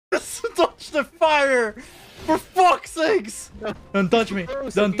touch the fire! For fuck's sakes! Don't touch me!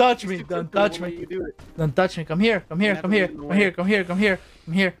 Don't touch me! Don't touch me! Don't touch me! Come here! Come here! Come here! Come here! Come here! Come here!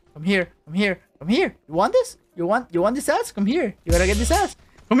 Come here! Come here! Come here! Come here! You want this? You want this ass? Come here! You gotta get this ass!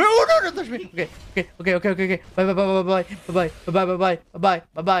 Come here! Oh no! Don't touch me! Okay! Okay! Okay! Okay! Okay! Okay! Bye! Bye! Bye! Bye! Bye! Bye! Bye! Bye! Bye! Bye!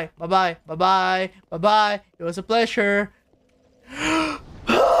 Bye! Bye! Bye! Bye! Bye! Bye! Bye! Bye! Bye! It was a pleasure.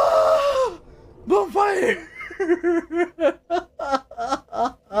 Bonfire!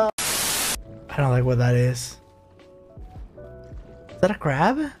 I don't like what that is. Is that a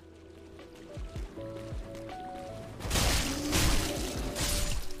crab?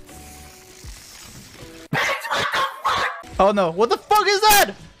 Oh no, what the fuck is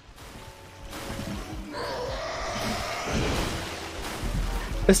that?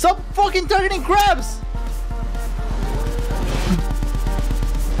 Stop fucking targeting crabs!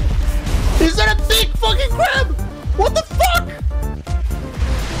 Is that a big fucking crab? What the fuck?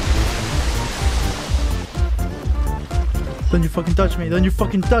 Don't you fucking touch me. Don't you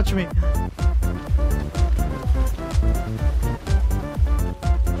fucking touch me.